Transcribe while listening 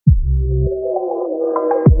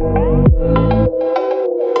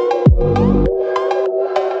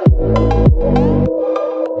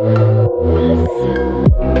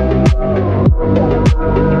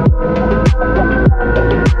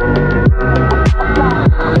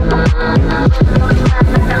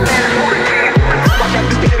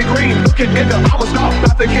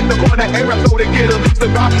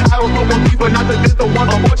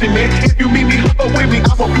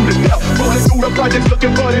Rolling through the projects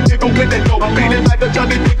looking for that nigga with that dope. Feeling like a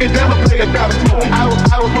junkie, thinking damn, I play a dollar smoke. I was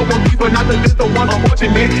smoking weed, but not the list of one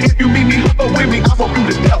unfortunate. If you meet me, hook up with me, I smoke you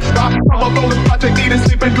to death. Stop, I'm up on the project, eat and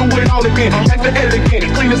sleep and do it all again. That's the elegant,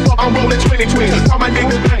 clean as fuck, I'm rolling 20 twins. All my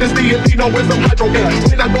niggas this DFP with some hydro gas.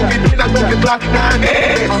 Then I go get block 9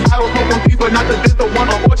 ass. I was smoking weed, but not the list of one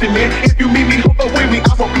unfortunate. If you meet me, hook up with me,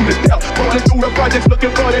 I smoke you to death. Rolling through the projects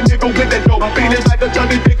looking for that nigga with that dope. Feeling like a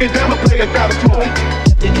junkie, thinking damn, I play a dollar smoke.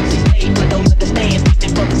 But don't understand,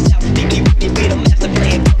 and from the south, think you with a master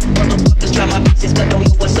plan. Motherfuckers try my pieces, but don't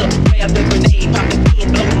know what's up. Grab the grenade, pop the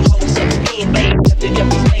pin, blow them hoes up. Pin, babe,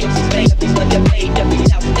 every slave, every slug, every doubt,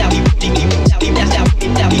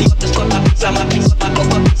 motherfuckers cut my piece, on my piece,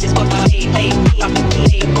 my pieces, cut my hey, I'm the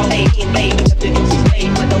babe,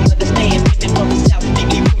 but don't understand, and from the south,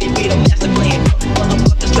 think you with a master plan.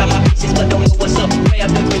 Motherfuckers try my pieces, but don't know what's up. Grab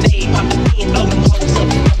the grenade, pop the pin, blow them hoes up.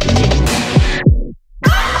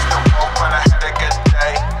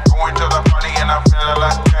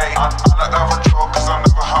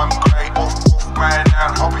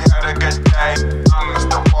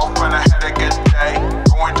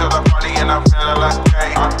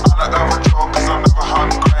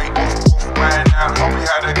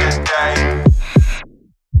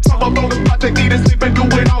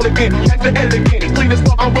 That's the elegant, clean as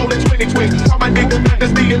fuck, I'm rolling 20 twins. All my niggas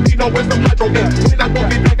this DFP with some hydro gas. When I go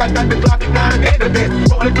get back, I got the block 9 and a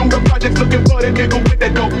vest. Rolling through the projects looking for that nigga with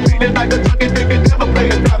that dope. Feeling like a